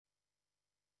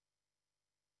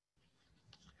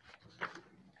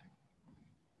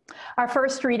Our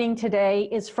first reading today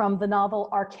is from the novel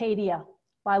Arcadia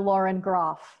by Lauren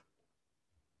Groff.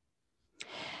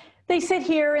 They sit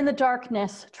here in the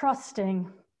darkness, trusting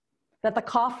that the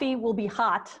coffee will be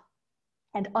hot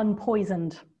and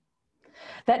unpoisoned,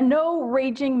 that no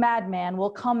raging madman will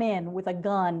come in with a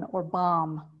gun or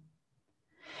bomb.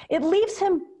 It leaves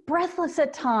him breathless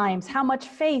at times how much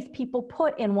faith people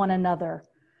put in one another.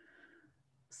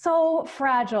 So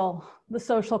fragile, the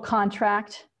social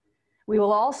contract. We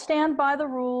will all stand by the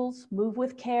rules, move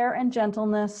with care and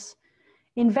gentleness,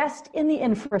 invest in the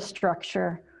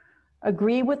infrastructure,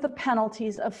 agree with the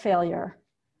penalties of failure.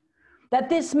 That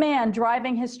this man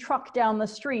driving his truck down the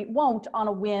street won't, on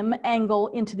a whim, angle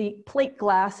into the plate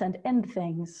glass and end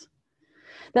things.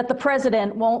 That the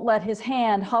president won't let his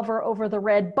hand hover over the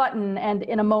red button and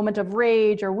in a moment of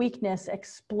rage or weakness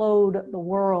explode the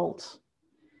world.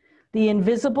 The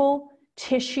invisible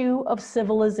tissue of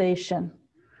civilization,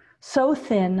 so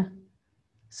thin,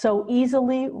 so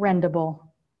easily rendable.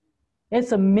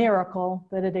 It's a miracle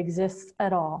that it exists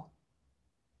at all.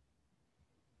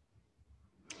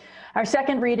 Our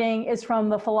second reading is from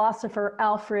the philosopher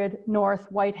Alfred North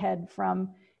Whitehead from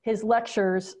his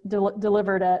lectures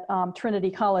delivered at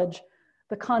Trinity College,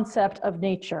 The Concept of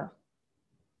Nature.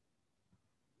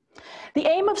 The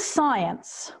aim of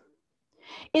science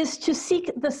is to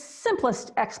seek the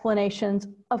simplest explanations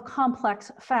of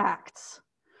complex facts.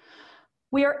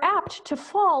 We are apt to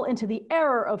fall into the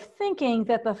error of thinking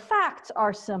that the facts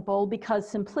are simple because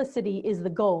simplicity is the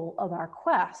goal of our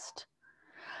quest.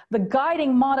 The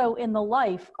guiding motto in the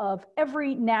life of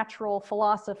every natural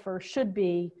philosopher should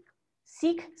be,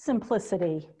 seek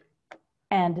simplicity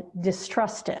and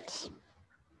distrust it.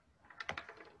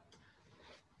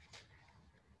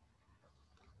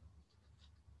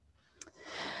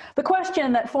 The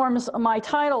question that forms my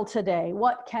title today,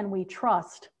 what can we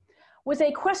trust, was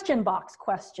a question box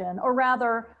question, or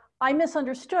rather, I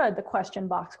misunderstood the question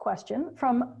box question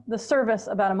from the service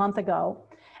about a month ago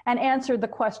and answered the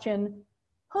question,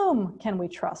 whom can we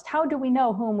trust? How do we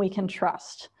know whom we can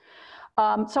trust?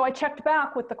 So I checked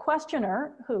back with the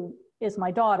questioner, who is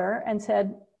my daughter, and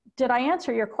said, did I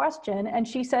answer your question? And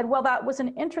she said, well, that was an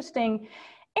interesting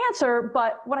answer,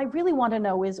 but what I really want to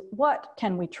know is, what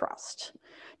can we trust?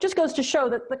 Just goes to show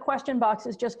that the question box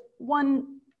is just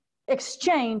one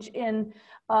exchange in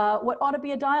what ought to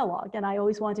be a dialogue. And I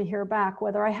always want to hear back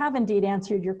whether I have indeed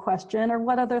answered your question or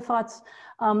what other thoughts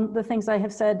the things I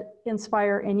have said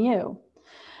inspire in you.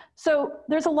 So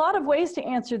there's a lot of ways to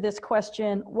answer this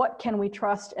question, what can we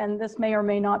trust? And this may or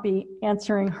may not be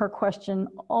answering her question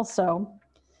also.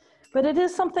 But it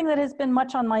is something that has been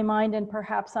much on my mind and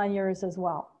perhaps on yours as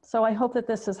well. So I hope that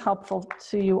this is helpful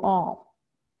to you all.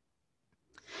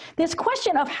 This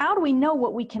question of how do we know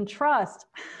what we can trust?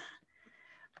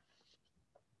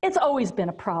 It's always been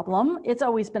a problem. It's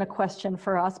always been a question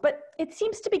for us, but it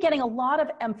seems to be getting a lot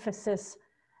of emphasis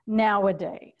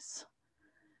nowadays.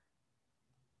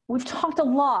 We've talked a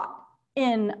lot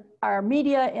in our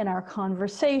media, in our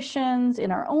conversations, in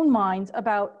our own minds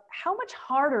about how much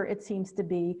harder it seems to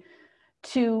be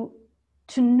to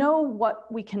know what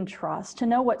we can trust, to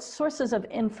know what sources of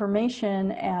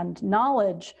information and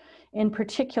knowledge in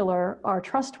particular are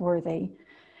trustworthy,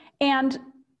 and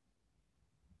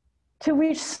to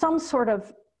reach some sort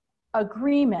of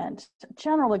agreement,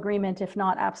 general agreement, if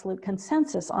not absolute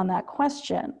consensus on that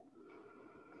question.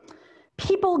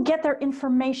 People get their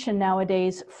information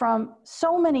nowadays from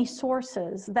so many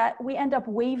sources that we end up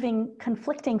waving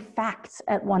conflicting facts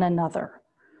at one another.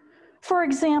 For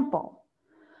example,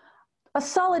 a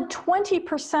solid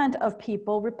 20% of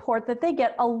people report that they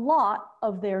get a lot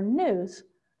of their news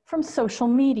from social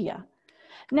media.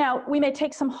 Now, we may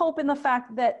take some hope in the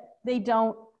fact that they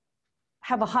don't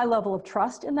have a high level of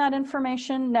trust in that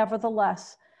information.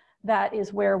 Nevertheless, that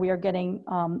is where we are getting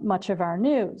much of our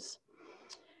news.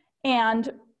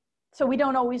 And so we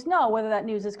don't always know whether that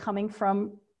news is coming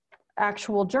from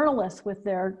actual journalists with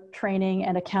their training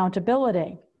and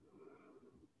accountability.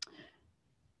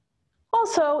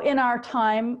 Also, in our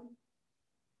time,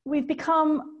 we've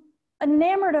become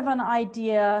enamored of an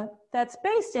idea that's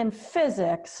based in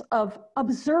physics of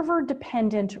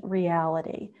observer-dependent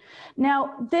reality.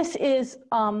 Now, this is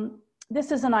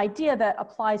an idea that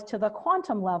applies to the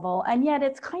quantum level, and yet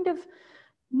it's kind of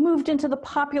moved into the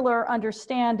popular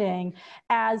understanding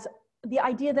as the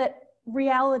idea that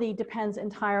reality depends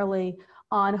entirely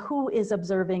on who is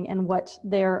observing and what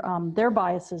their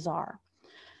biases are.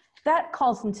 That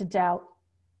calls into doubt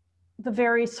the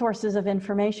very sources of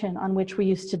information on which we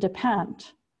used to depend.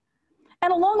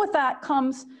 And along with that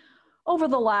comes, over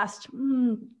the last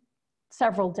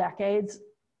several decades,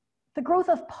 the growth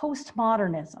of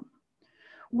postmodernism,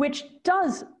 which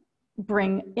does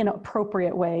bring, in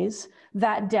appropriate ways,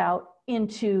 that doubt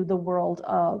into the world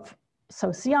of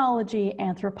sociology,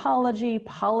 anthropology,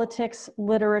 politics,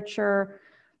 literature,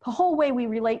 the whole way we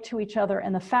relate to each other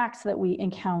and the facts that we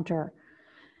encounter.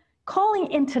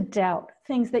 Calling into doubt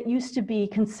things that used to be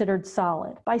considered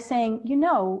solid by saying, you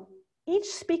know, each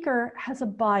speaker has a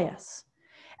bias,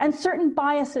 and certain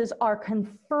biases are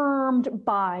confirmed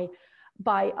by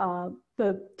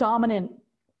the dominant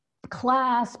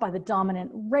class, by the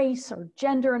dominant race or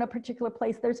gender in a particular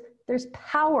place. There's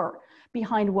power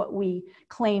behind what we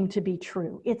claim to be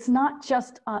true. It's not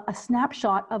just a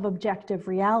snapshot of objective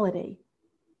reality.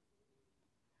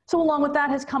 So along with that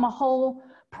has come a whole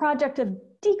project of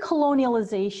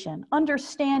decolonialization,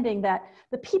 understanding that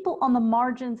the people on the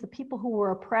margins, the people who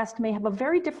were oppressed, may have a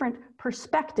very different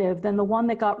perspective than the one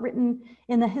that got written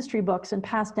in the history books and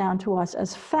passed down to us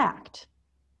as fact.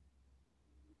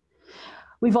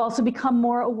 We've also become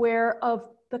more aware of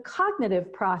the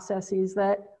cognitive processes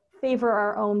that favor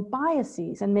our own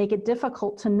biases and make it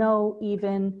difficult to know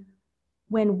even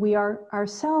when we are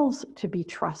ourselves to be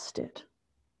trusted.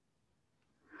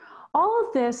 All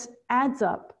of this adds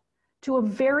up to a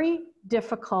very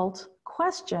difficult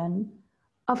question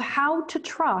of how to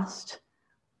trust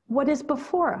what is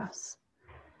before us,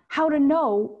 how to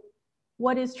know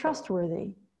what is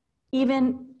trustworthy,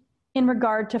 even in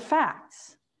regard to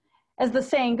facts. As the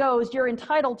saying goes, you're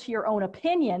entitled to your own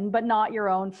opinion, but not your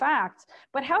own facts.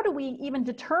 But how do we even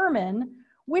determine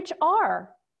which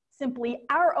are simply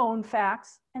our own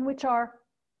facts and which are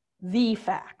the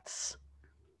facts,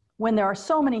 when there are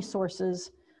so many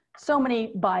sources, so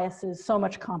many biases, so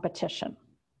much competition?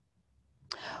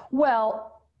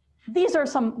 Well, these are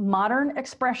some modern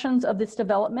expressions of this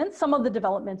development. Some of the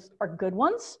developments are good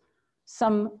ones,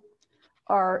 some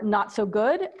are not so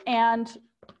good, and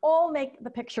all make the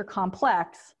picture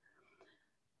complex.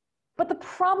 But the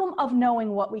problem of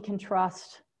knowing what we can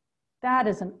trust, that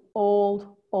is an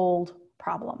old, old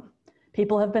problem.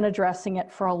 People have been addressing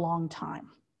it for a long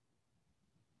time.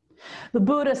 The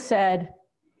Buddha said,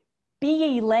 "Be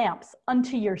ye lamps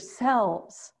unto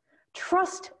yourselves.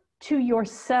 Trust to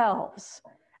yourselves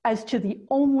as to the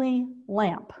only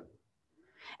lamp."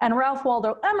 And Ralph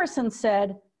Waldo Emerson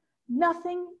said,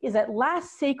 "Nothing is at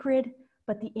last sacred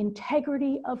but the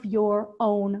integrity of your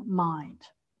own mind."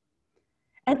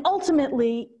 And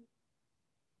ultimately,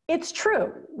 it's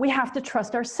true. We have to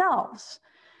trust ourselves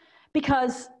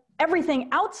because everything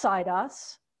outside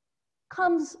us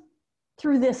comes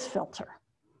through this filter.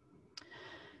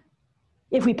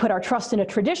 If we put our trust in a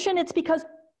tradition, it's because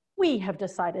we have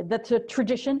decided that the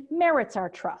tradition merits our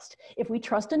trust. If we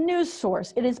trust a news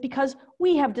source, it is because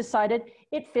we have decided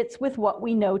it fits with what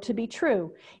we know to be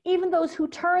true. Even those who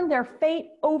turn their fate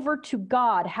over to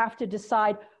God have to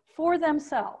decide for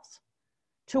themselves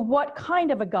to what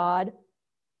kind of a God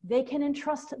they can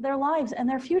entrust their lives and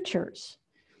their futures.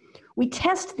 We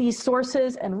test these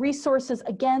sources and resources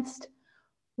against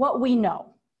what we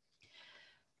know.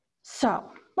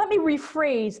 So let me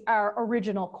rephrase our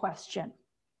original question.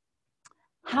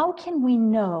 How can we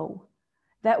know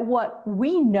that what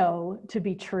we know to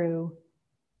be true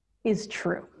is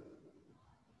true?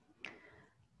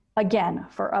 Again,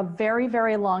 for a very,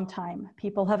 very long time,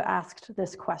 people have asked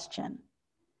this question.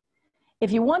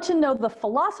 If you want to know the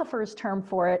philosopher's term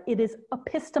for it, it is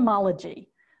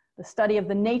epistemology, the study of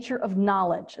the nature of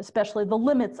knowledge, especially the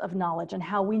limits of knowledge and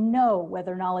how we know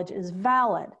whether knowledge is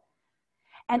valid.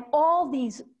 And all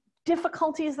these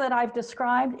difficulties that I've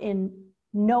described in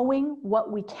knowing what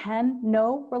we can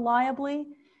know reliably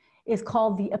is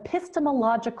called the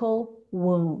epistemological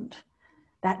wound.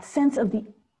 That sense of the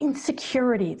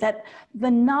insecurity, that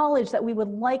the knowledge that we would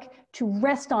like to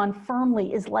rest on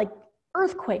firmly is like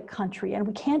earthquake country, and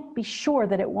we can't be sure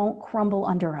that it won't crumble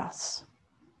under us.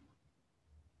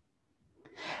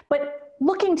 But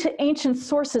looking to ancient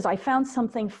sources, I found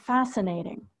something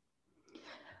fascinating.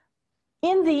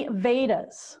 In the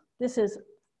Vedas, this is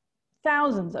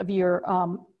thousands of year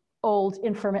old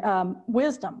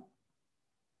wisdom,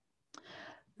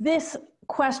 this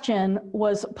question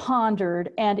was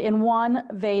pondered, and in one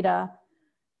Veda,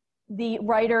 the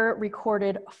writer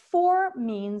recorded 4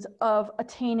 means of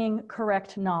attaining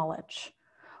correct knowledge.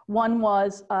 One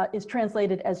is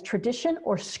translated as tradition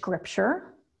or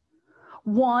scripture.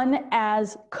 One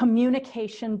as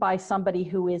communication by somebody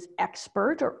who is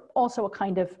expert, or also a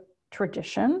kind of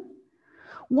tradition.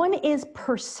 One is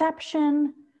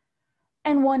perception,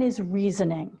 and one is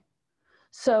reasoning.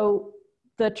 So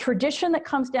the tradition that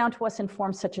comes down to us in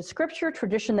forms such as scripture,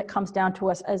 tradition that comes down to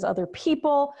us as other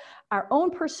people, our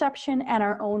own perception, and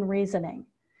our own reasoning.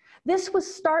 This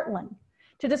was startling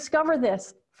to discover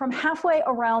this from halfway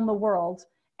around the world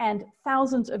and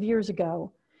thousands of years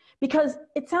ago, because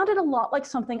it sounded a lot like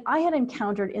something I had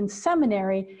encountered in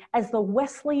seminary as the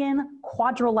Wesleyan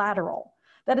Quadrilateral.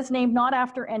 That is named not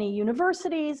after any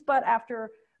universities, but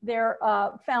after their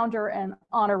founder and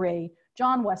honoree,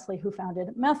 John Wesley, who founded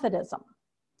Methodism.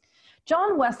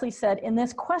 John Wesley said, in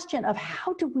this question of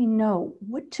how do we know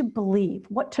what to believe,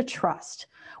 what to trust,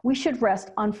 we should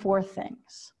rest on four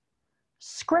things: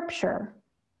 Scripture,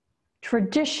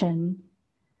 tradition,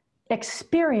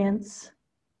 experience,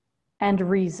 and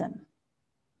reason.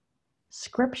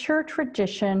 Scripture,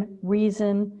 tradition,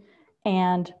 reason,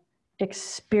 and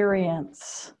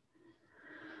experience.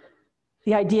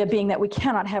 The idea being that we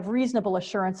cannot have reasonable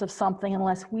assurance of something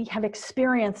unless we have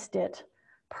experienced it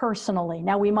personally.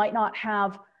 Now, we might not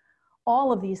have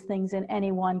all of these things in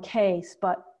any one case,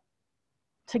 but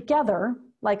together,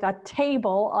 like a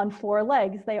table on four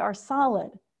legs, they are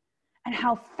solid. And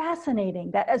how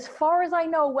fascinating that, as far as I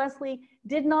know, Wesley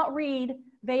did not read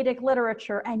Vedic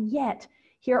literature, and yet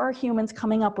here are humans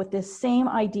coming up with this same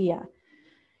idea.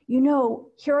 You know,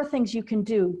 here are things you can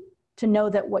do to know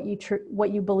that what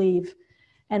you believe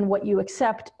and what you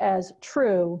accept as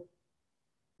true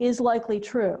is likely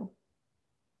true.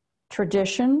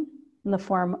 Tradition in the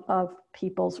form of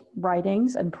people's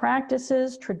writings and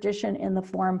practices, tradition in the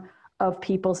form of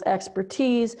people's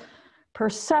expertise,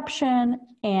 perception,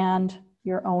 and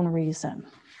your own reason.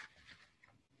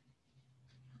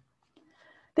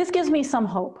 This gives me some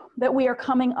hope that we are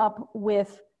coming up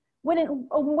with what in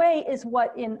a way is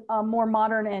what in a more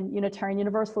modern and Unitarian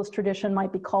Universalist tradition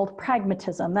might be called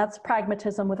pragmatism. That's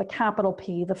pragmatism with a capital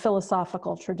P, the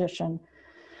philosophical tradition.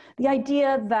 The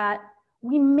idea that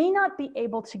we may not be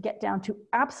able to get down to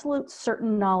absolute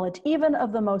certain knowledge, even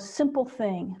of the most simple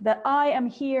thing, that I am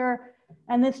here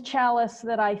and this chalice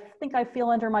that I think I feel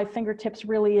under my fingertips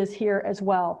really is here as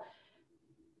well.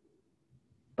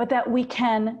 But that we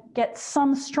can get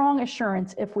some strong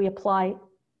assurance if we apply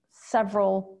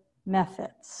several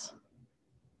methods.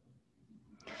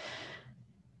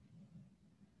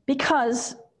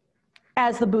 Because,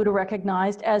 as the Buddha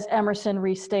recognized, as Emerson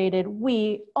restated,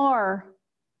 we are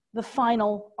the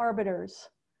final arbiters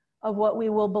of what we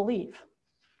will believe.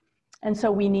 And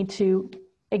so we need to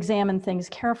examine things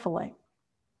carefully.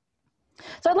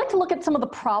 So I'd like to look at some of the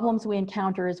problems we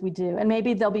encounter as we do, and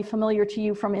maybe they'll be familiar to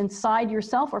you from inside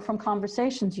yourself or from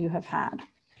conversations you have had.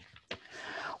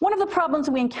 One of the problems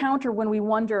we encounter when we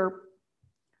wonder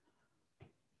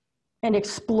and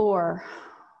explore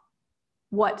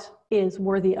what is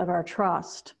worthy of our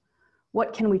trust,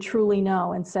 what can we truly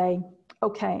know and say,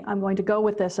 okay, I'm going to go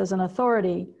with this as an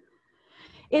authority,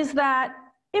 is that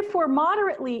if we're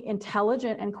moderately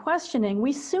intelligent and questioning,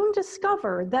 we soon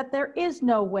discover that there is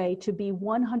no way to be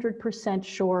 100%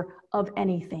 sure of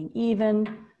anything,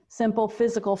 even simple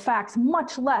physical facts,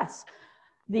 much less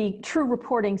the true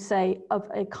reporting, say, of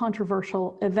a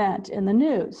controversial event in the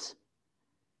news.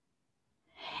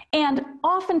 And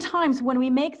oftentimes when we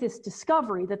make this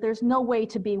discovery that there's no way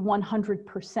to be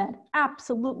 100%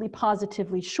 absolutely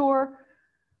positively sure,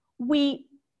 we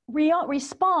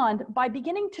respond by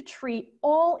beginning to treat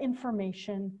all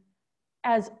information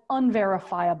as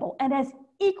unverifiable and as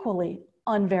equally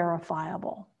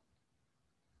unverifiable.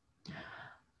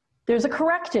 There's a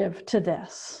corrective to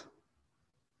this.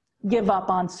 Give up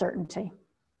on certainty.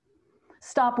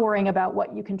 Stop worrying about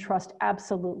what you can trust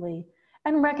absolutely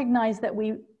and recognize that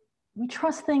we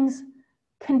trust things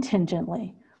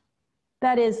contingently.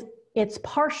 That is, it's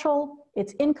partial,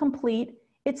 it's incomplete,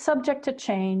 it's subject to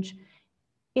change,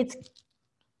 it's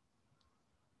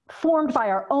formed by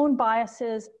our own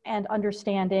biases and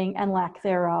understanding and lack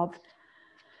thereof,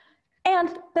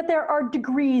 and that there are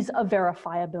degrees of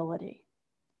verifiability.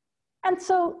 And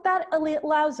so that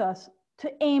allows us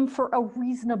to aim for a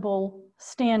reasonable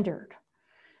standard.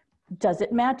 Does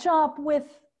it match up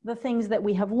with the things that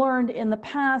we have learned in the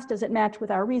past? Does it match with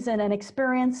our reason and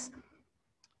experience?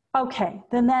 Okay,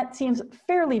 then that seems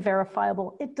fairly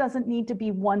verifiable. It doesn't need to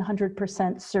be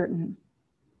 100% certain.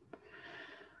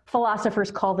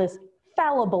 Philosophers call this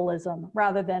fallibilism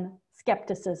rather than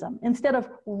skepticism. Instead of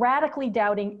radically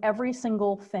doubting every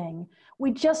single thing,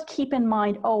 we just keep in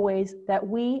mind always that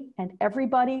we and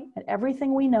everybody and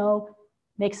everything we know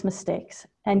makes mistakes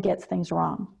and gets things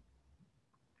wrong.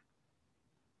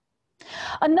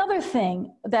 Another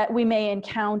thing that we may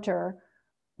encounter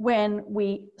when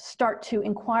we start to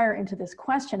inquire into this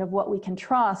question of what we can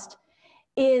trust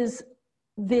is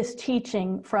this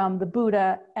teaching from the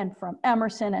Buddha and from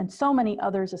Emerson and so many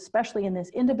others, especially in this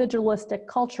individualistic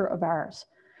culture of ours,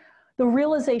 the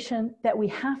realization that we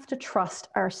have to trust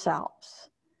ourselves.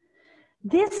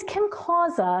 This can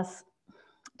cause us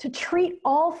to treat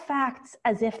all facts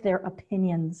as if they're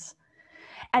opinions,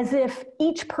 as if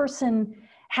each person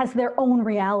has their own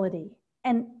reality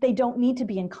and they don't need to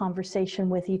be in conversation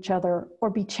with each other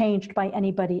or be changed by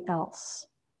anybody else.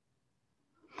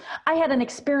 I had an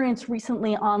experience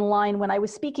recently online when I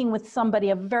was speaking with somebody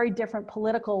of very different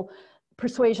political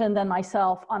persuasion than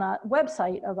myself on a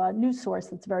website of a news source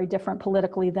that's very different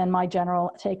politically than my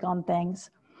general take on things.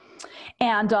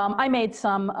 And I made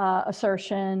some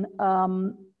assertion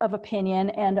of opinion,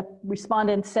 and a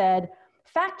respondent said,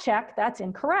 "Fact check, that's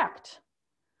incorrect."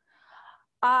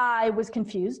 I was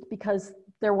confused because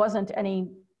there wasn't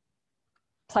any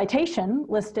citation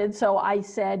listed, so I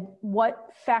said,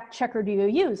 "What fact checker do you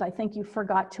use? I think you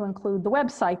forgot to include the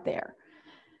website there."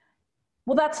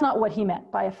 Well, that's not what he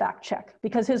meant by a fact check,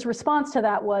 because his response to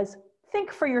that was,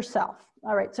 "Think for yourself."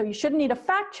 All right, so you shouldn't need a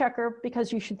fact checker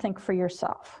because you should think for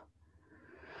yourself.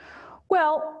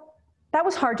 Well, that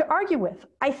was hard to argue with.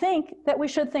 I think that we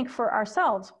should think for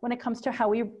ourselves when it comes to how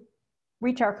we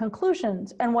reach our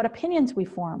conclusions and what opinions we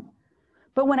form.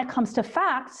 But when it comes to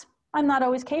facts, I'm not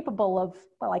always capable of,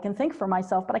 well, I can think for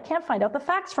myself, but I can't find out the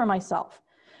facts for myself.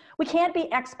 We can't be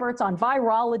experts on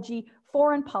virology,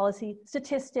 foreign policy,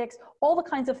 statistics, all the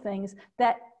kinds of things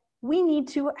that we need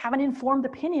to have an informed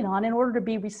opinion on in order to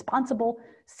be responsible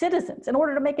citizens, in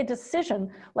order to make a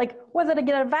decision, like whether to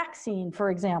get a vaccine, for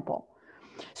example.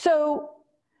 So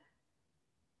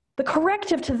the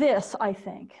corrective to this, I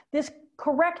think, this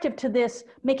corrective to this,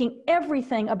 making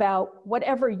everything about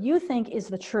whatever you think is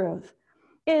the truth,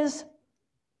 is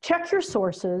check your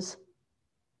sources,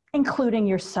 including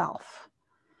yourself.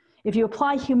 If you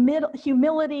apply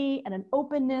humility and an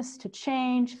openness to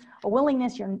change, a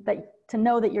willingness to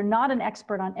know that you're not an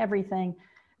expert on everything,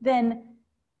 then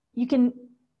you can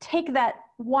take that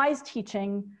wise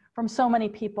teaching from so many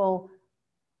people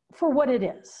for what it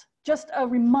is. Just a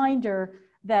reminder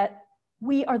that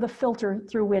we are the filter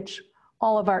through which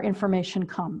all of our information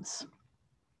comes.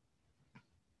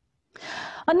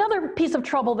 Another piece of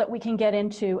trouble that we can get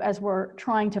into as we're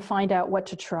trying to find out what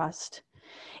to trust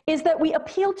is that we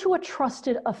appeal to a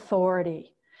trusted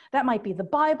authority. That might be the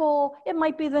Bible, it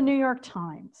might be the New York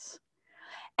Times.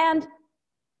 And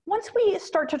once we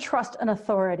start to trust an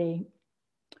authority,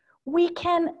 we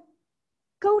can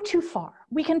go too far.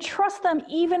 We can trust them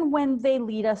even when they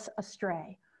lead us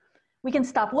astray. We can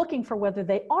stop looking for whether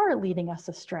they are leading us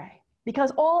astray,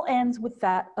 because all ends with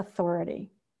that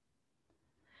authority.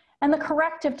 And the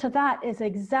corrective to that is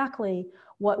exactly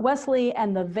what Wesley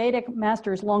and the Vedic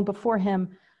masters long before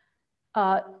him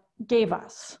gave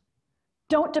us.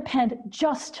 Don't depend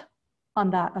just on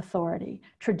that authority.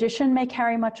 Tradition may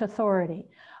carry much authority.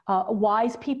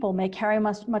 Wise people may carry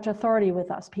much authority with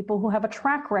us. People who have a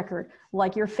track record,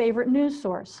 like your favorite news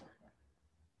source.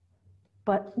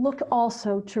 But look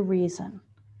also to reason.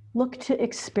 Look to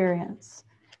experience.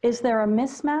 Is there a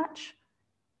mismatch?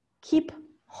 Keep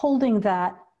holding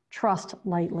that trust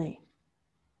lightly.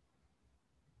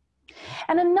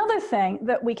 And another thing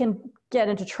that we can get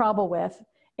into trouble with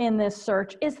in this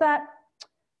search is that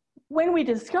when we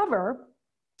discover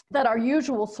that our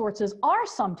usual sources are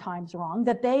sometimes wrong,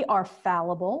 that they are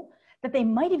fallible, that they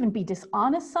might even be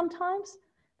dishonest sometimes,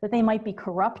 that they might be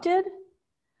corrupted,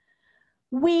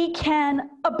 we can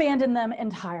abandon them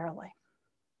entirely.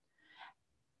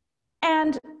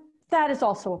 And that is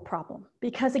also a problem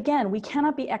because, again, we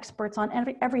cannot be experts on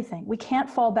everything. We can't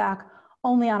fall back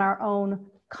only on our own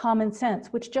common sense,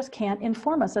 which just can't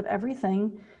inform us of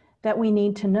everything that we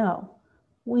need to know.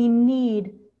 We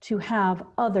need to have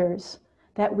others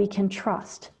that we can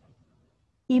trust,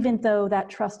 even though that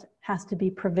trust has to be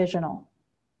provisional.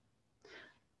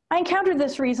 I encountered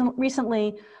this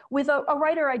recently with a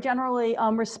writer I generally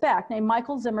respect named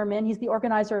Michael Zimmerman. He's the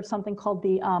organizer of something called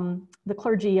the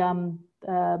Clergy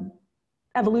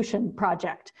Evolution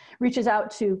Project. Reaches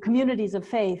out to communities of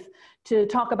faith to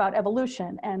talk about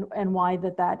evolution and why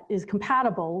that is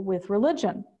compatible with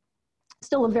religion.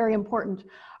 Still a very important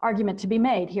argument to be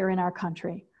made here in our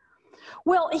country.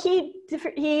 Well, he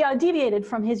deviated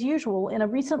from his usual in a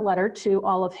recent letter to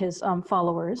all of his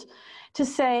followers to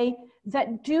say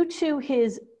that due to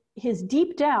his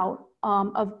deep doubt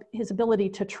of his ability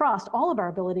to trust, all of our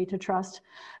ability to trust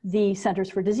the Centers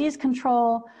for Disease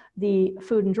Control, the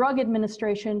Food and Drug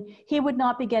Administration, he would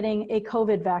not be getting a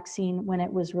COVID vaccine when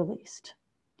it was released.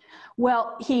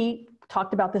 Well, he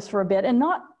talked about this for a bit and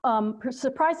not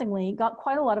surprisingly got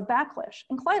quite a lot of backlash,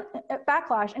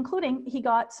 including he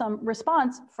got some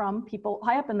response from people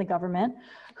high up in the government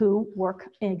who work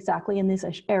exactly in this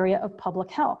area of public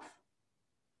health.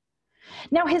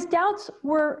 Now, his doubts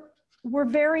were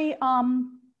very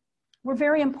were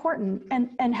very important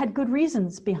and had good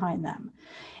reasons behind them.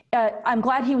 I'm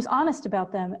glad he was honest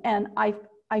about them, and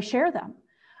I share them.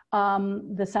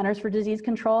 The Centers for Disease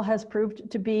Control has proved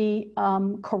to be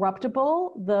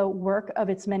corruptible. The work of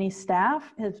its many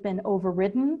staff has been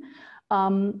overridden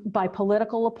by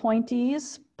political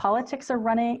appointees. Politics are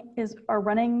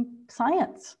running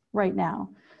science right now.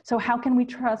 So how can we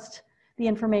trust the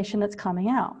information that's coming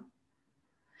out?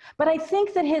 But I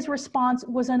think that his response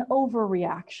was an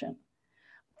overreaction.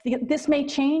 This may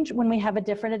change when we have a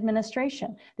different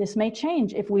administration. This may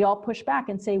change if we all push back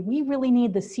and say, we really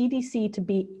need the CDC to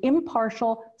be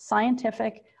impartial,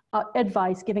 scientific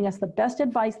advice, giving us the best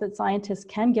advice that scientists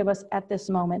can give us at this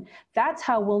moment. That's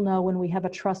how we'll know when we have a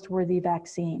trustworthy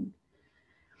vaccine.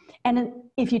 And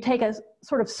if you take a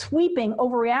sort of sweeping,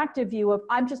 overreactive view of,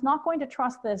 I'm just not going to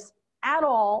trust this at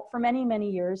all for many, many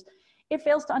years, it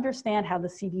fails to understand how the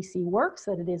CDC works,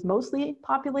 that it is mostly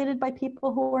populated by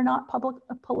people who are not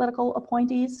political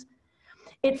appointees.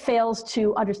 It fails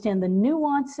to understand the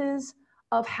nuances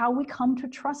of how we come to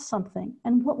trust something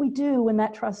and what we do when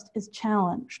that trust is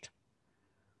challenged.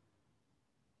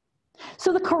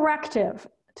 So the corrective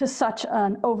to such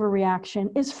an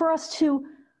overreaction is for us to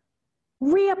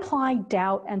reapply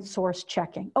doubt and source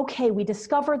checking. Okay, we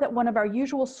discover that one of our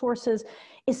usual sources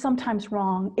is sometimes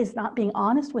wrong, is not being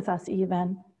honest with us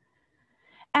even.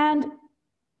 And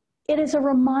it is a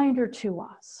reminder to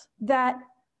us that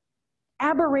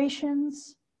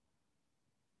aberrations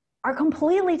are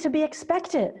completely to be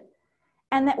expected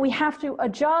and that we have to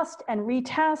adjust and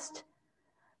retest,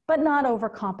 but not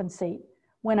overcompensate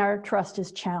when our trust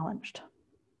is challenged.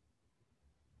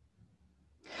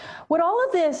 What all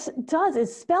of this does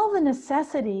is spell the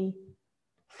necessity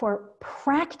for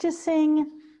practicing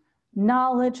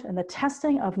knowledge and the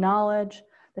testing of knowledge,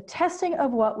 the testing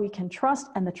of what we can trust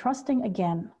and the trusting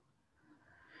again.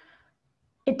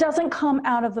 It doesn't come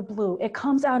out of the blue. It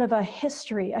comes out of a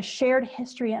history, a shared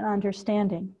history and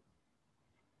understanding.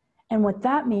 And what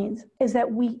that means is that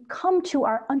we come to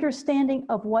our understanding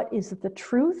of what is the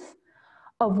truth,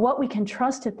 of what we can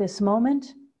trust at this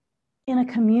moment in a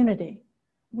community.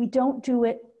 We don't do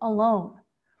it alone.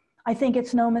 I think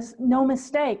it's no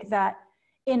mistake that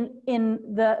in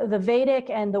the Vedic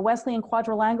and the Wesleyan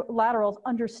quadrilaterals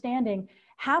understanding,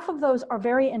 half of those are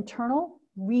very internal,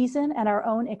 reason and our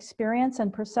own experience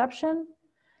and perception.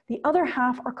 The other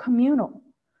half are communal,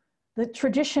 the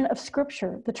tradition of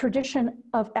scripture, the tradition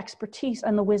of expertise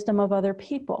and the wisdom of other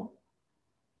people.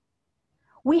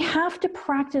 We have to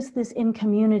practice this in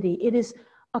community. It is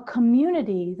a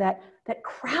community that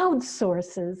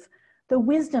crowdsources the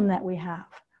wisdom that we have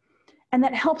and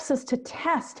that helps us to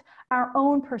test our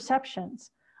own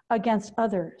perceptions against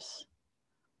others.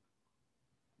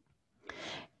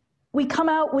 We come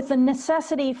out with the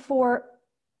necessity for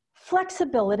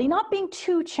flexibility, not being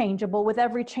too changeable with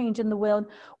every change in the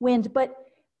wind, but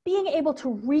being able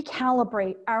to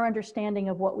recalibrate our understanding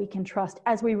of what we can trust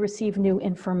as we receive new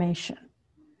information.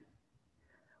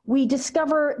 We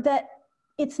discover that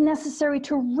it's necessary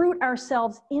to root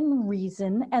ourselves in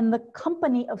reason and the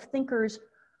company of thinkers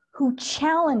who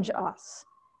challenge us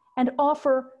and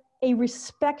offer a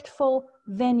respectful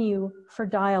venue for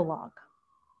dialogue.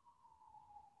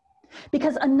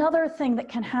 Because another thing that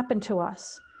can happen to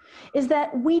us is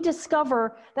that we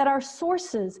discover that our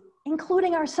sources,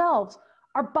 including ourselves,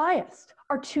 are biased,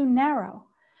 are too narrow.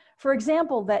 For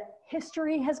example, that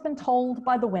history has been told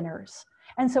by the winners.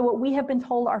 And so what we have been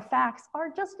told are facts are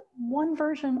just one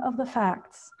version of the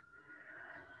facts.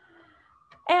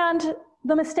 And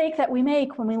the mistake that we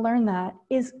make when we learn that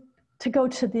is to go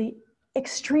to the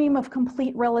extreme of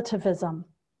complete relativism.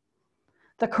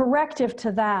 The corrective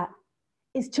to that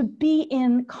is to be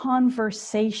in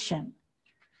conversation,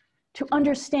 to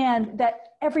understand that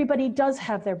everybody does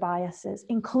have their biases,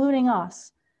 including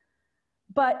us,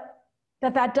 but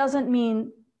that doesn't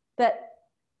mean that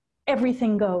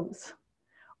everything goes,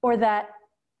 or that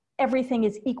everything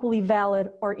is equally valid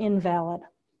or invalid.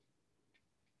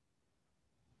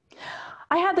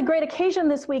 I had the great occasion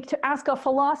this week to ask a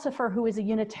philosopher who is a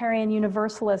Unitarian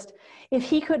Universalist if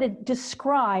he could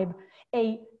describe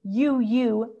a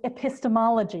UU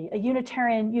epistemology, a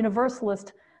Unitarian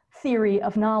Universalist theory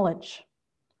of knowledge.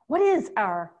 What is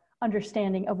our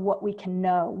understanding of what we can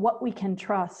know, what we can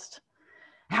trust?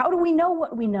 How do we know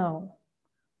what we know?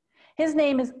 His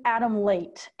name is Adam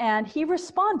Late, and he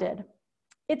responded,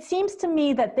 "It seems to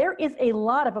me that there is a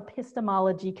lot of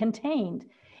epistemology contained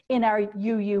in our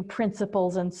UU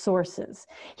principles and sources.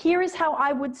 Here is how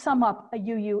I would sum up a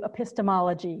UU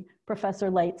epistemology," Professor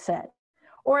Late said.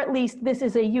 Or at least this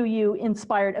is a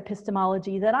UU-inspired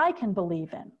epistemology that I can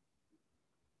believe in.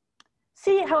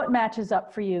 See how it matches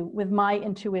up for you with my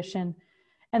intuition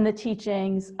and the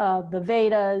teachings of the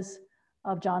Vedas,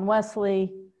 of John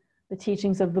Wesley, the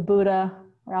teachings of the Buddha,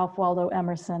 Ralph Waldo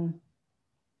Emerson.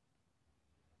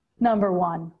 Number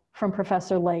 1, from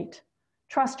Professor Late,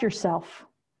 trust yourself.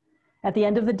 At the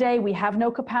end of the day, we have no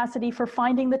capacity for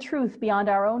finding the truth beyond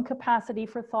our own capacity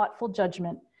for thoughtful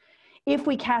judgment. If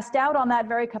we cast doubt on that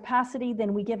very capacity,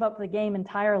 then we give up the game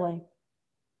entirely.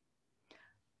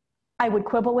 I would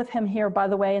quibble with him here, by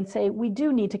the way, and say we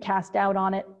do need to cast doubt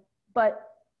on it, but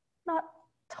not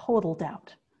total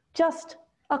doubt, just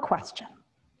a question.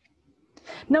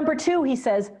 Number 2, he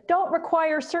says, don't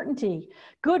require certainty.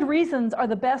 Good reasons are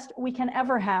the best we can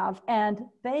ever have, and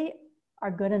they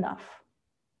are good enough.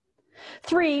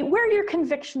 3, wear your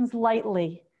convictions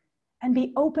lightly and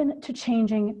be open to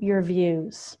changing your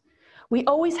views. We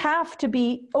always have to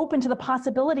be open to the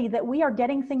possibility that we are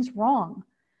getting things wrong.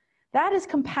 That is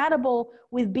compatible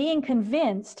with being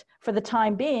convinced for the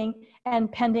time being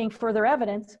and pending further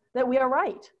evidence that we are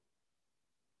right.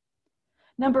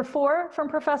 Number 4, from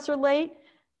Professor Late,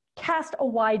 cast a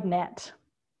wide net.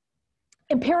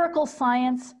 Empirical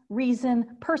science,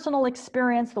 reason, personal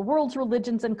experience, the world's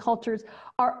religions and cultures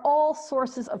are all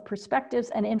sources of perspectives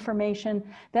and information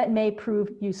that may prove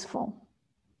useful.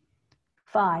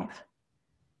 5,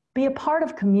 be a part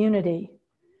of community.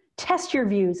 Test your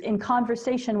views in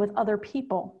conversation with other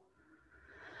people.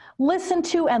 Listen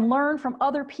to and learn from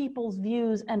other people's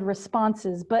views and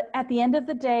responses, but at the end of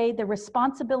the day, the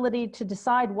responsibility to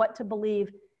decide what to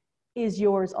believe is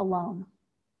yours alone.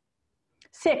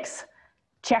 6,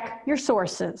 check your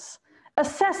sources.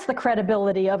 Assess the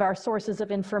credibility of our sources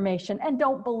of information and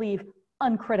don't believe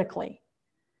uncritically.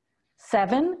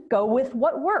 7, go with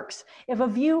what works. If a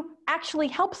view actually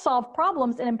helps solve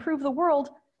problems and improve the world,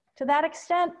 to that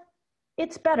extent,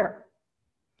 it's better.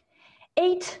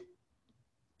 8,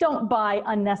 don't buy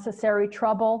unnecessary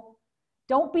trouble.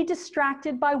 Don't be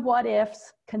distracted by what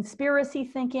ifs, conspiracy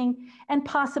thinking, and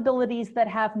possibilities that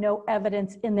have no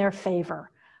evidence in their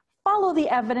favor. Follow the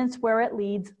evidence where it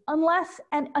leads, unless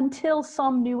and until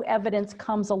some new evidence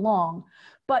comes along.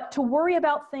 But to worry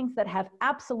about things that have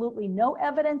absolutely no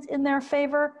evidence in their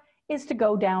favor is to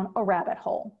go down a rabbit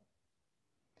hole.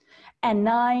 And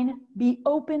 9, be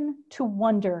open to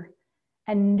wonder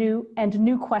and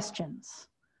new questions.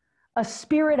 A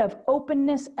spirit of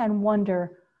openness and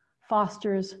wonder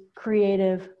fosters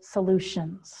creative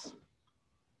solutions.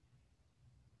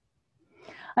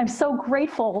 I'm so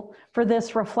grateful for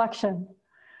this reflection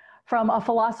from a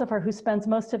philosopher who spends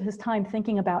most of his time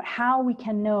thinking about how we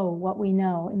can know what we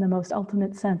know in the most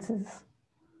ultimate senses.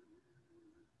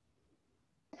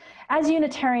 As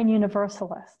Unitarian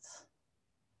Universalists,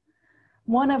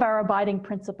 one of our abiding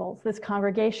principles, this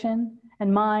congregation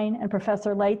and mine and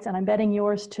Professor Late's, and I'm betting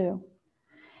yours too,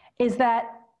 is that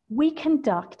we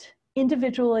conduct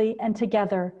individually and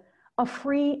together a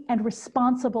free and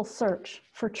responsible search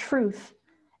for truth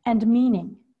and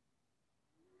meaning.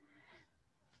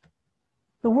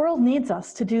 The world needs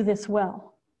us to do this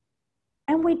well,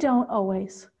 and we don't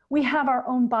always. We have our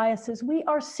own biases. We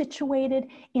are situated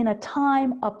in a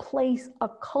time, a place, a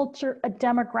culture, a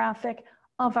demographic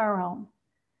of our own.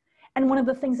 And one of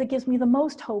the things that gives me the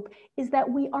most hope is that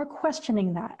we are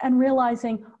questioning that and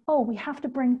realizing, oh, we have to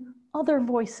bring other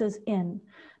voices in,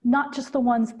 not just the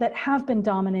ones that have been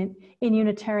dominant in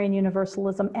Unitarian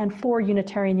Universalism and for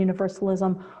Unitarian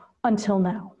Universalism until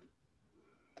now.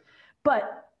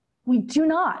 But we do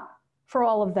not, for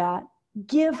all of that,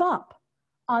 give up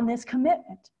on this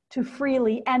commitment to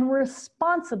freely and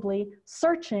responsibly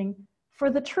searching for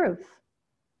the truth,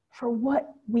 for what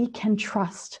we can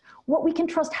trust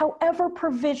however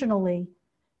provisionally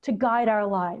to guide our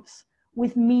lives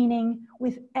with meaning,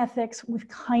 with ethics, with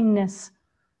kindness,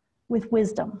 with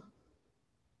wisdom.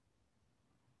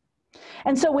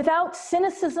 And so without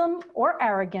cynicism or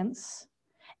arrogance,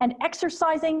 and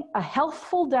exercising a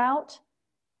healthful doubt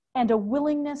and a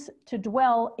willingness to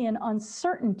dwell in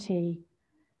uncertainty,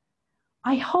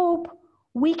 I hope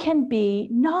we can be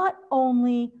not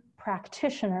only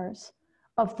practitioners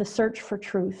of the search for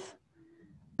truth,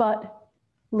 but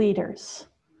leaders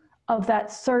of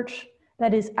that search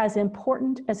that is as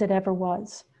important as it ever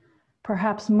was,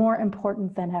 perhaps more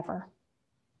important than ever.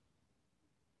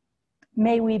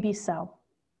 May we be so.